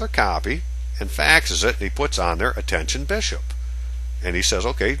does another copy and faxes it, and he puts on there, attention bishop. And he says,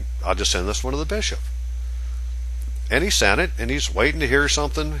 okay, I'll just send this one to the bishop. And he sent it, and he's waiting to hear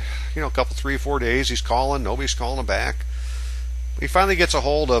something, a couple, 3 or 4 days. He's calling, nobody's calling him back. He finally gets a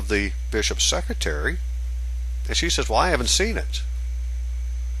hold of the bishop's secretary, and she says, well, I haven't seen it.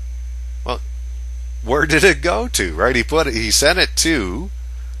 Well, where did it go to, right? He sent it to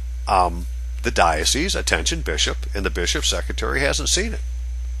the diocese, attention bishop, and the bishop's secretary hasn't seen it.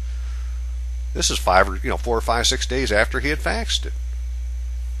 This is 4 or 5, 6 days after he had faxed it.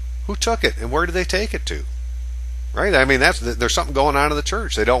 Who took it, and where did they take it to? Right? I mean, there's something going on in the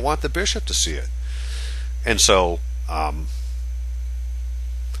church. They don't want the bishop to see it. And so,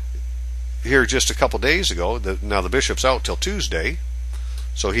 here just a couple days ago, now the bishop's out till Tuesday,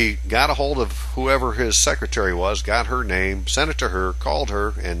 so he got a hold of whoever his secretary was, got her name, sent it to her, called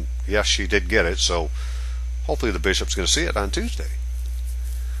her, and yes, she did get it, so hopefully the bishop's going to see it on Tuesday.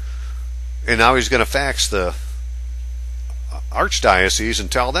 And now he's going to fax the archdiocese and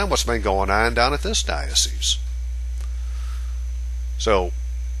tell them what's been going on down at this diocese. So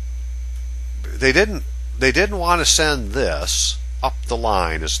they didn't want to send this up the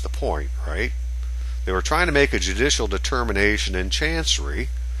line, is the point, right? They were trying to make a judicial determination in Chancery,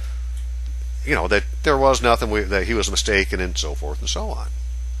 that there was nothing, that he was mistaken, and so forth and so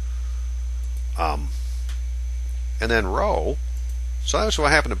on. And then Roe, so that's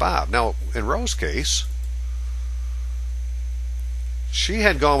what happened to Bob. Now, in Roe's case, she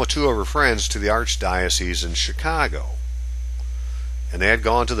had gone with 2 of her friends to the archdiocese in Chicago. And they had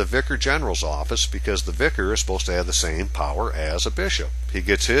gone to the vicar general's office because the vicar is supposed to have the same power as a bishop. He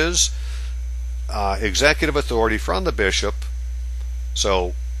gets his executive authority from the bishop,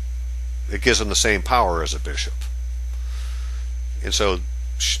 so it gives him the same power as a bishop. And so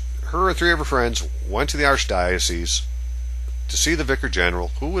her and 3 of her friends went to the archdiocese to see the vicar general,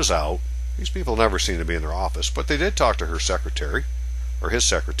 who was out. These people never seem to be in their office, but they did talk to her secretary, or his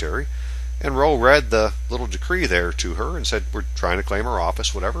secretary, and Roe read the little decree there to her and said, we're trying to claim our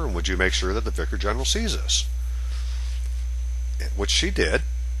office, whatever, and would you make sure that the vicar general sees us? Which she did.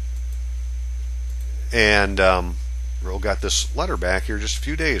 And Roe got this letter back here just a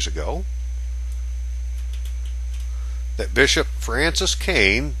few days ago that Bishop Francis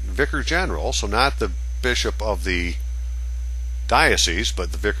Kane, vicar general, so not the bishop of the diocese,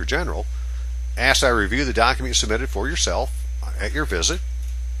 but the vicar general, asked I review the document you submitted for yourself at your visit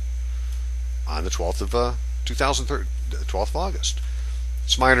on the 12th of August.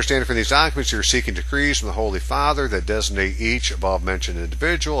 It's my understanding from these documents you're seeking decrees from the Holy Father that designate each above-mentioned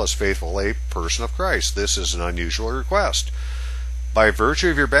individual as faithful lay person of Christ. This is an unusual request. By virtue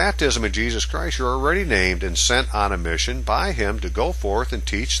of your baptism in Jesus Christ, you are already named and sent on a mission by Him to go forth and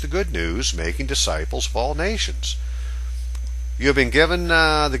teach the good news, making disciples of all nations. You have been given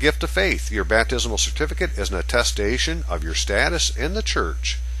the gift of faith. Your baptismal certificate is an attestation of your status in the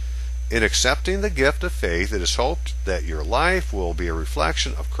church. In accepting the gift of faith, it is hoped that your life will be a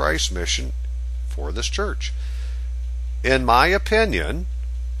reflection of Christ's mission for this church. In my opinion,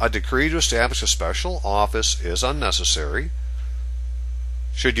 a decree to establish a special office is unnecessary.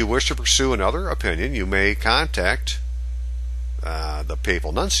 Should you wish to pursue another opinion, you may contact the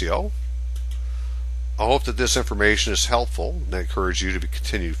papal nuncio. I hope that this information is helpful and I encourage you to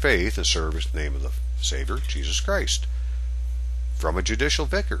continue faith and serve in the name of the Savior, Jesus Christ. From a judicial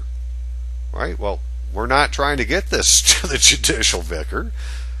vicar. Right? Well, we're not trying to get this to the judicial vicar.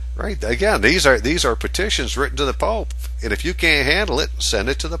 Right? Again, these are petitions written to the Pope. And if you can't handle it, send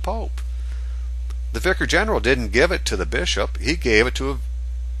it to the Pope. The vicar general didn't give it to the bishop. He gave it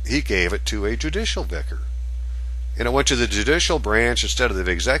to a judicial vicar. And it went to the judicial branch instead of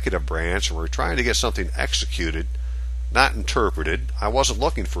the executive branch, and we're trying to get something executed, not interpreted. I wasn't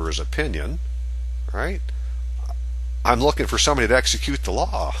looking for his opinion, right? I'm looking for somebody to execute the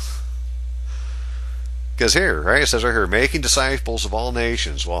law. Because here, right, it says right here, making disciples of all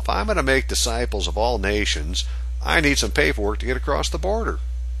nations. Well, if I'm going to make disciples of all nations, I need some paperwork to get across the border.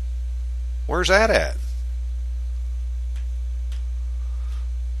 Where's that at?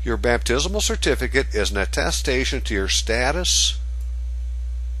 Your baptismal certificate is an attestation to your status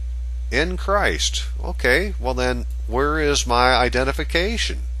in Christ. Okay, well then, where is my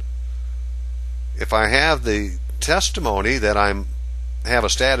identification? If I have the testimony that I have a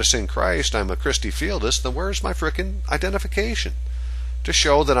status in Christ, I'm a Christy Fieldist, then where's my frickin' identification? To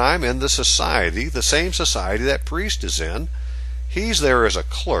show that I'm in the society, the same society that priest is in. He's there as a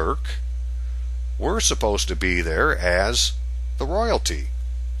clerk. We're supposed to be there as the royalty.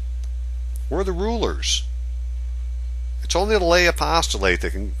 We're the rulers. It's only the lay apostolate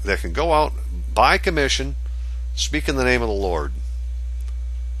that can go out by commission, speak in the name of the Lord.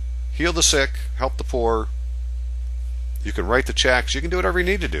 Heal the sick, help the poor. You can write the checks. You can do whatever you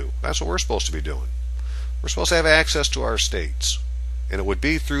need to do. That's what we're supposed to be doing. We're supposed to have access to our estates. And it would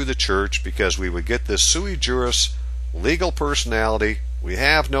be through the church, because we would get this sui juris legal personality. We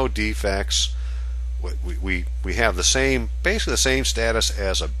have no defects. We have the same, basically the same status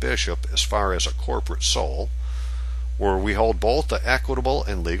as a bishop as far as a corporate soul, where we hold both the equitable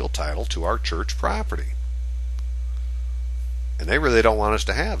and legal title to our church property. And they really don't want us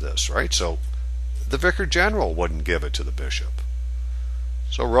to have this, right? So the vicar general wouldn't give it to the bishop.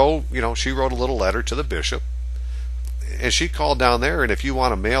 So she wrote a little letter to the bishop, and she called down there, and if you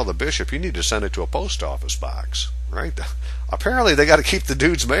want to mail the bishop, you need to send it to a post office box, right? Apparently they got to keep the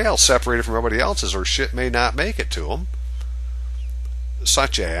dude's mail separated from everybody else's, or shit may not make it to him.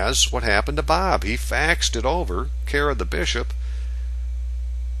 Such as what happened to Bob. He faxed it over, care of the bishop,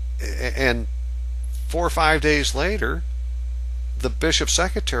 and 4 or 5 days later, the bishop's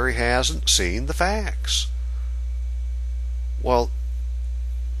secretary hasn't seen the fax. Well,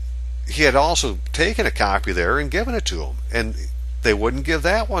 he had also taken a copy there and given it to him, and they wouldn't give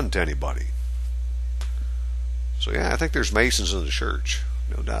that one to anybody. So yeah, I think there's Masons in the church,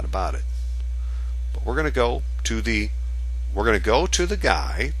 no doubt about it. But we're going to go to the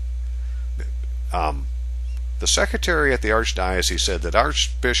guy. The secretary at the archdiocese said that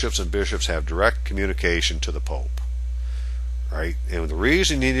archbishops and bishops have direct communication to the Pope, right? And the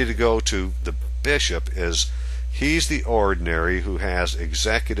reason you need to go to the bishop is he's the ordinary who has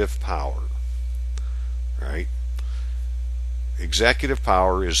executive power, right? Executive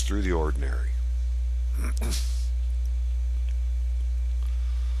power is through the ordinary.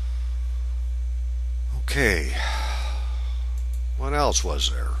 Okay, what else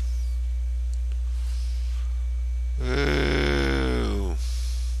was there?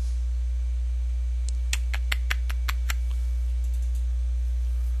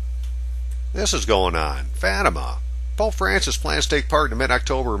 This is going on. Fatima. Pope Francis plans to take part in a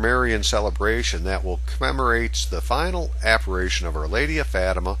mid-October Marian celebration that will commemorate the final apparition of Our Lady of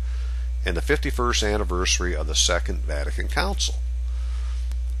Fatima and the 51st anniversary of the Second Vatican Council.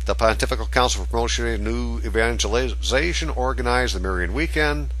 The Pontifical Council for Promotion of New Evangelization organized the Marian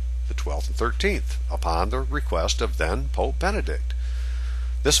Weekend, the 12th and 13th, upon the request of then Pope Benedict.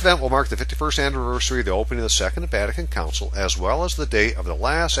 This event will mark the 51st anniversary of the opening of the Second Vatican Council, as well as the date of the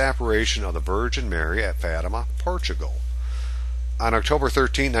last apparition of the Virgin Mary at Fatima, Portugal. On October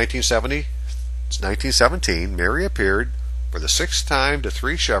 13, 1917, Mary appeared for the 6th time to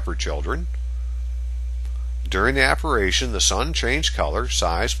 3 shepherd children. During the apparition, the sun changed color,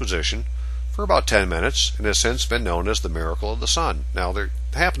 size, position for about 10 minutes, and has since been known as the miracle of the sun. Now, there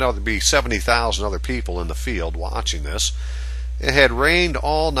happened to be 70,000 other people in the field watching this. It had rained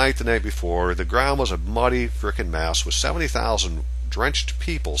all night the night before. The ground was a muddy frickin' mess with 70,000 drenched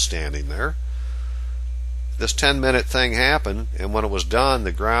people standing there. This 10-minute thing happened, and when it was done,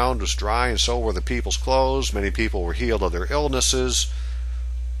 the ground was dry, and so were the people's clothes. Many people were healed of their illnesses.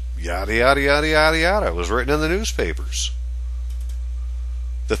 Yada, yada, yada, yada, yada. It was written in the newspapers.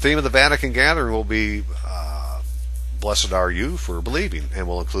 The theme of the Vatican gathering will be Blessed Are You for Believing, and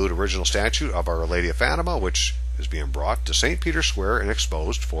will include original statue of Our Lady of Fatima, which is being brought to St. Peter's Square and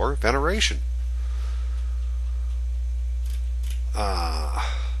exposed for veneration.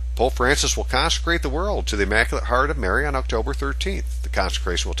 Pope Francis will consecrate the world to the Immaculate Heart of Mary on October 13th. The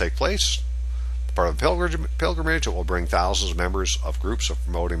consecration will take place part of the pilgrimage. It will bring thousands of members of groups of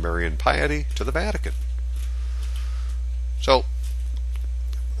promoting Marian piety to the Vatican. So,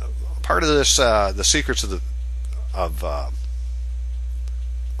 part of this, the secrets of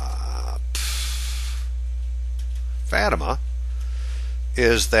Fatima,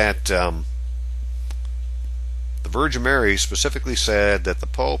 is that the Virgin Mary specifically said that the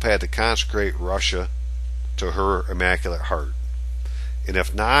Pope had to consecrate Russia to her Immaculate Heart, and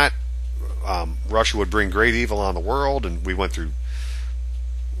if not, Russia would bring great evil on the world. And we went through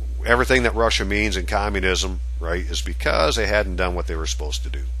everything that Russia means in communism, right, is because they hadn't done what they were supposed to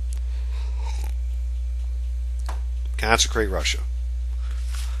do. consecrate Russia.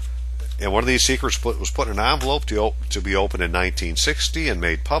 And one of these secrets was put in an envelope to be opened in 1960 and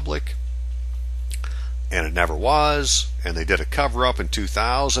made public, and it never was. And they did a cover-up in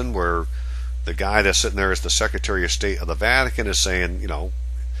 2000 where the guy that's sitting there as the Secretary of State of the Vatican is saying,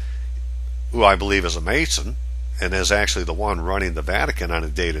 who I believe is a Mason and is actually the one running the Vatican on a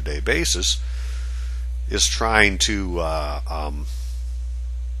day-to-day basis, is trying to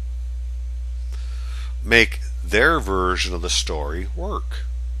make their version of the story work.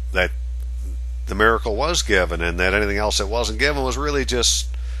 That the miracle was given, and that anything else that wasn't given was really just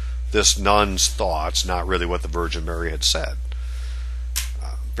this nun's thoughts, not really what the Virgin Mary had said.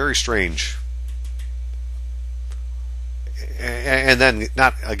 Very strange. And then,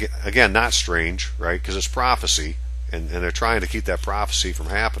 not strange, right? Because it's prophecy, and they're trying to keep that prophecy from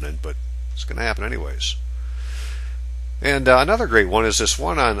happening, but it's going to happen anyways. And another great one is this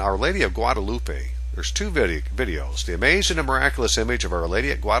one on Our Lady of Guadalupe. There's two videos: the amazing and miraculous image of Our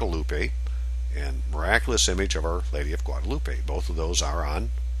Lady at Guadalupe, and miraculous image of Our Lady of Guadalupe. Both of those are on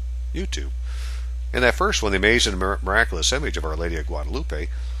YouTube. And that first one, the amazing and miraculous image of Our Lady of Guadalupe,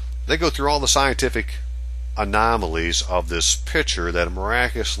 they go through all the scientific anomalies of this picture that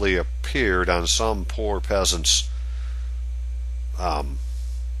miraculously appeared on some poor peasant's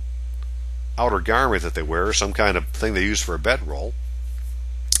outer garment that they wear, some kind of thing they use for a bedroll,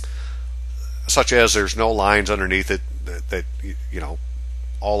 such as there's no lines underneath it that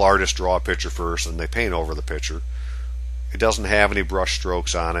all artists draw a picture first and they paint over the picture. It doesn't have any brush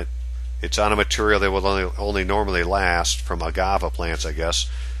strokes on it. It's on a material that will only normally last, from agave plants, I guess,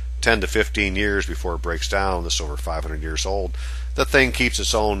 10 to 15 years before it breaks down. This is over 500 years old. The thing keeps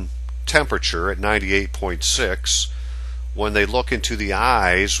its own temperature at 98.6. When they look into the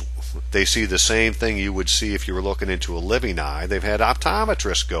eyes, they see the same thing you would see if you were looking into a living eye. They've had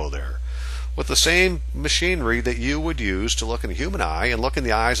optometrists go there with the same machinery that you would use to look in a human eye and look in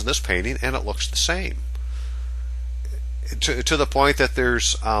the eyes of this painting, and it looks the same. To the point that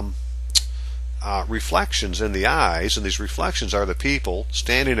there's reflections in the eyes, and these reflections are the people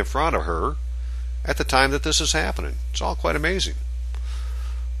standing in front of her at the time that this is happening. It's all quite amazing.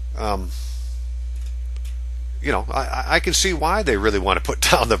 I can see why they really want to put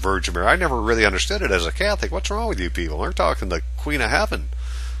down the Virgin Mary. I never really understood it as a Catholic. What's wrong with you people? They're talking the Queen of Heaven.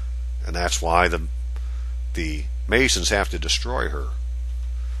 And that's why the Masons have to destroy her.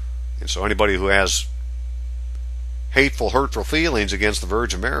 And so anybody who has hateful, hurtful feelings against the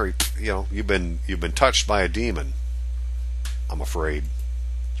Virgin Mary, you've been touched by a demon, I'm afraid.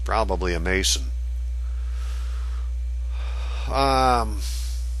 It's probably a Mason.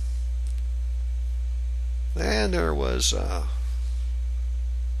 And there was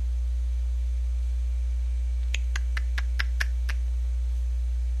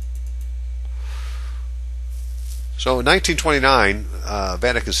so in 1929,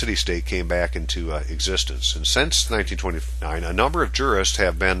 Vatican City State came back into existence. And since 1929, a number of jurists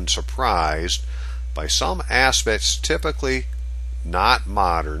have been surprised by some aspects typically not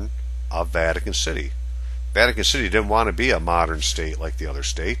modern of Vatican City. Vatican City didn't want to be a modern state like the other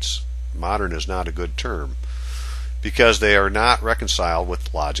states. Modern is not a good term, because they are not reconciled with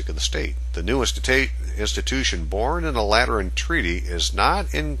the logic of the state. The new institution born in a Lateran treaty is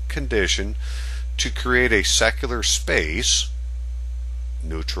not in condition to create a secular space,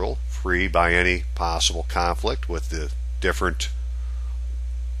 neutral, free by any possible conflict with the different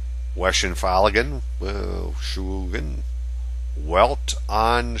Westphalian,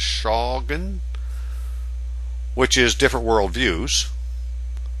 Weltanschauung, which is different worldviews,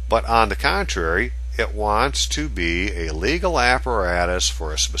 but on the contrary, it wants to be a legal apparatus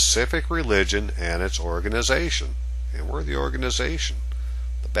for a specific religion and its organization. And we're the organization.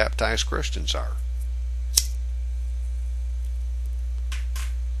 The baptized Christians are.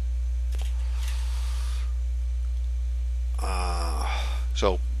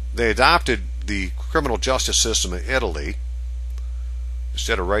 So they adopted the criminal justice system in Italy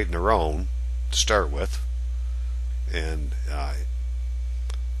instead of writing their own to start with. And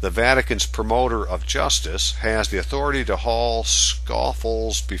the Vatican's promoter of justice has the authority to haul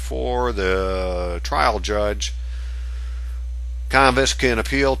scofflaws before the trial judge. Convicts can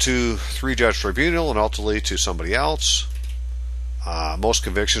appeal to three-judge tribunal and ultimately to somebody else. Most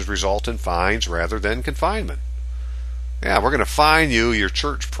convictions result in fines rather than confinement. Yeah, we're going to fine you your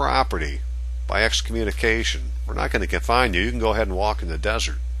church property by excommunication. We're not going to confine you. You can go ahead and walk in the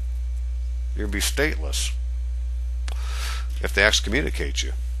desert. You're going to be stateless if they excommunicate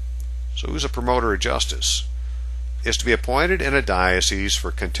you. So who's a promoter of justice? Is to be appointed in a diocese for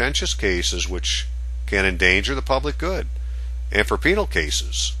contentious cases which can endanger the public good, and for penal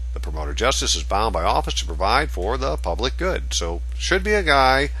cases The promoter of justice is bound by office to provide for the public good. So, should be a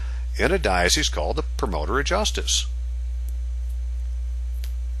guy in a diocese called the promoter of justice.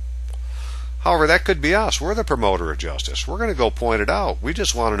 However, that could be us. We're the promoter of justice. We're going to go point it out. We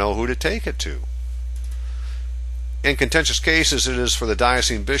just want to know who to take it to. In contentious cases, it is for the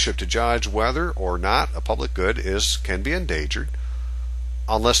diocesan bishop to judge whether or not a public good can be endangered,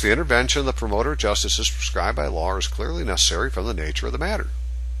 unless the intervention of the promoter of justice is prescribed by law or is clearly necessary from the nature of the matter.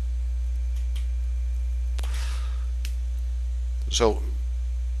 So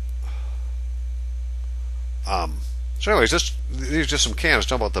anyways, these are just some canons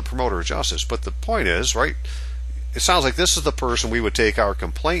talking about the promoter of justice. But the point is, right, it sounds like this is the person we would take our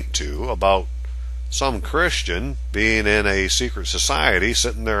complaint to about some Christian being in a secret society,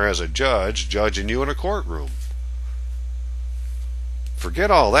 sitting there as a judge, judging you in a courtroom.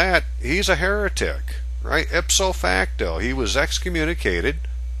 Forget all that. He's a heretic, right? Ipso facto. He was excommunicated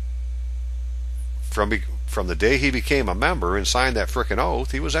from the day he became a member and signed that frickin'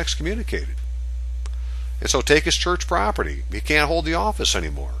 oath. He was excommunicated. And so take his church property. He can't hold the office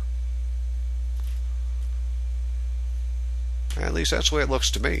anymore. At least that's the way it looks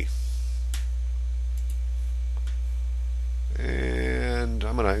to me. And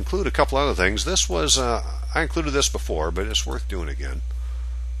I'm going to include a couple other things. This was, I included this before, but it's worth doing again.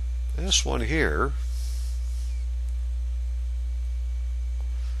 This one here,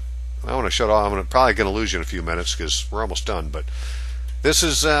 I want to shut off. I'm probably going to lose you in a few minutes because we're almost done. But this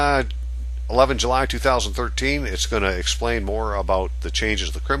is 11 July 2013. It's going to explain more about the changes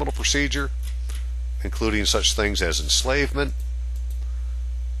to the criminal procedure, including such things as enslavement.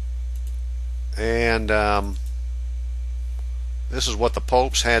 And this is what the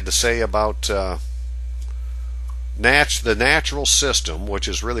popes had to say about the natural system, which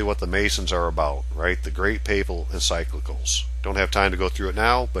is really what the Masons are about, right? The great papal encyclicals. Don't have time to go through it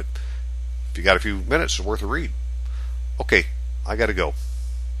now, but if you got a few minutes, it's worth a read. Okay, I got to go.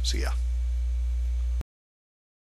 See ya.